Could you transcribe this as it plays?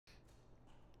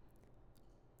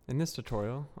In this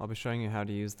tutorial, I'll be showing you how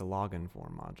to use the login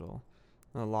form module.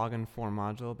 The login form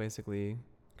module basically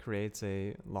creates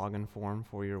a login form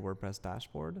for your WordPress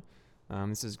dashboard.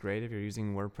 This is great if you're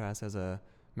using WordPress as a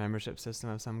membership system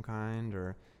of some kind,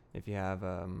 or if you have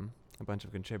a bunch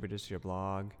of contributors to your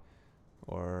blog,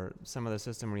 or some other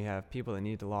system where you have people that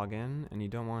need to log in and you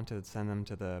don't want to send them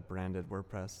to the branded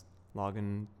WordPress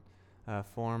login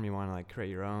form. You want to create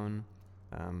your own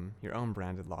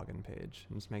branded login page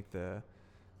and just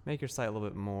make your site a little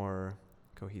bit more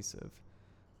cohesive.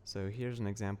 So here's an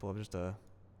example of just a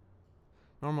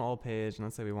normal old page, and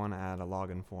let's say we want to add a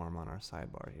login form on our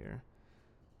sidebar here.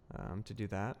 To do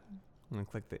that, I'm going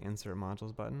to click the Insert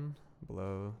Modules button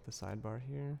below the sidebar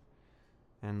here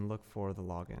and look for the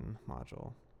login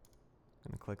module.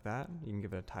 I'm going to click that. You can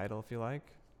give it a title if you like.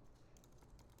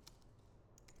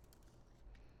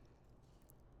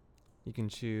 You can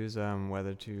choose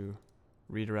whether to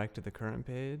redirect to the current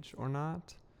page or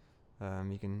not.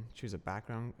 You can choose a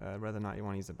background, whether or not you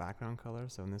want to use a background color.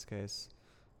 So in this case,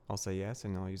 I'll say yes,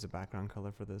 and I'll use a background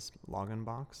color for this login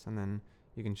box. And then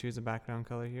you can choose a background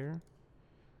color here.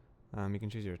 You can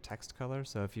choose your text color.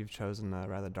 So if you've chosen a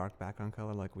rather dark background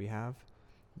color like we have,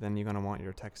 then you're going to want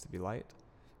your text to be light.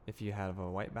 If you have a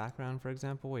white background, for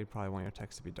example, you'd probably want your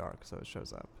text to be dark so it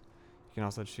shows up. You can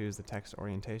also choose the text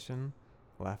orientation,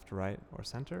 left, right, or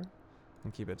center,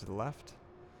 and keep it to the left.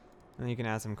 And then you can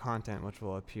add some content which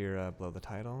will appear below the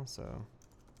title. So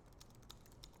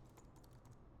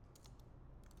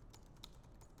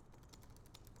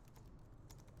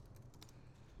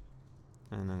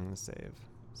and then I'm going to save.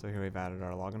 So here we've added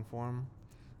our login form.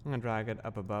 I'm going to drag it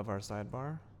up above our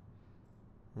sidebar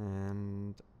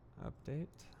and update.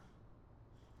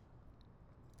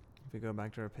 If we go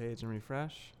back to our page and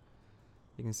refresh,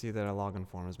 you can see that our login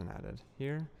form has been added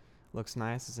here. Looks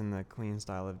nice. It's in the clean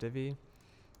style of Divi,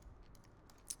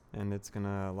 and it's going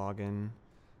to log in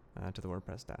to the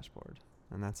WordPress dashboard.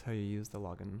 And that's how you use the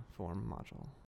login form module.